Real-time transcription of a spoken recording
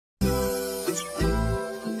We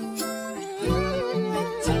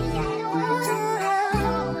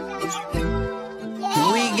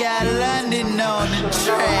got London on the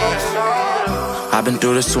track. I've been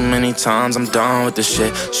through this too many times, I'm done with this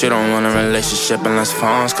shit. She don't want a relationship unless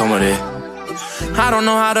phones come with it. I don't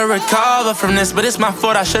know how to recover from this, but it's my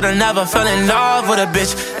fault. I should've never fell in love with a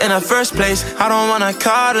bitch in the first place. I don't wanna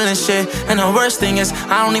cuddle and shit, and the worst thing is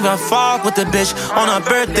I don't even fuck with the bitch on her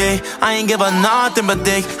birthday. I ain't give her nothing but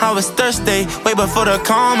dick. I was thirsty, way before the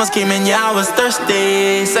commas came in, yeah, I was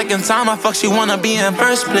thirsty. Second time I fuck, she wanna be in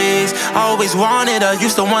first place. I always wanted her,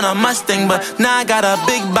 used to want a Mustang, but now I got a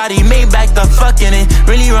big body, made back the fucking it.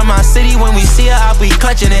 Really run my city, when we see her out, we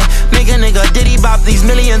clutching it. Make a nigga diddy bop, these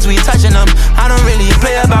millions, we touching them. I don't really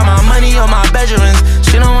play about my money or my bedrooms.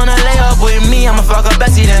 She don't wanna lay up with me, I'ma fuck her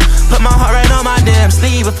Bessie then. Put my heart right on my damn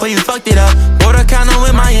sleeve before you fucked it up. Bought a condo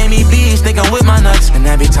with Miami Beach, thinking with my nuts. And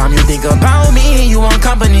every time you think about me, you want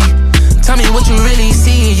company. Tell me what you really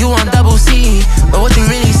see, you want double C, but what you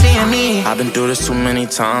really see in me. I've been through this too many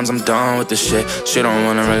times, I'm done with this shit. She don't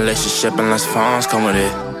want a relationship unless phones come with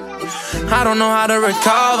it. I don't know how to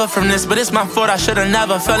recover from this, but it's my fault. I should've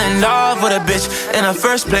never fell in love with a bitch in the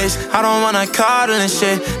first place. I don't wanna cuddle and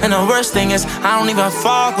shit, and the worst thing is I don't even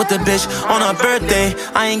fuck with the bitch on her birthday.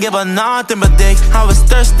 I ain't give her nothing but dick. I was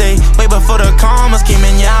thirsty, way before the commas came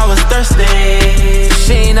in, yeah, I was thirsty.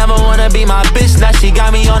 She ain't never wanna be my bitch, now she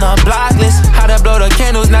got me on her block list. How to blow the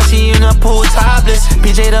candles, now she in the pool topless.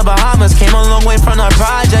 PJ the Bahamas, came a long way from the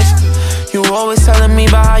projects. You always telling me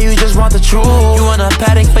about how you just want the truth. You want a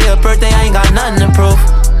Paddock for your birthday, I ain't got nothing to prove.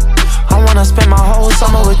 I wanna spend my whole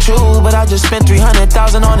summer with you, but I just spent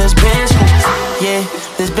 300,000 on this bench. Yeah,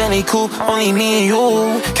 this Bentley coupe, only me and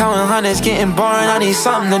you. Counting hundreds, getting boring, I need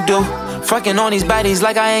something to do. Fucking on these baddies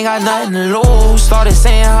like I ain't got nothing to lose. Started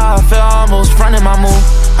saying how I feel, almost fronting my move.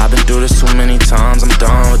 I've been through this too many times, I'm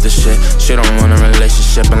done with this shit. She don't want a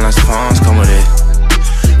relationship unless phones come with it.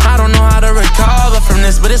 I don't know how to recover from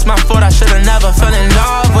this, but it's my fault. I should've never fell in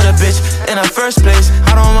love with a bitch in the first place.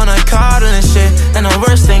 I don't wanna cuddle and shit, and the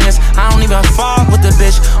worst thing is I don't even fuck with the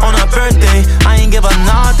bitch on her birthday. I ain't give her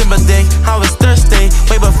nothing but dick. I was thirsty,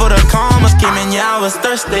 way before the commas came in, yeah, I was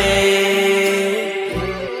thirsty.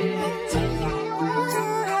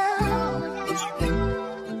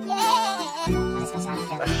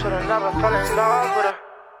 I should've never fell in love with her.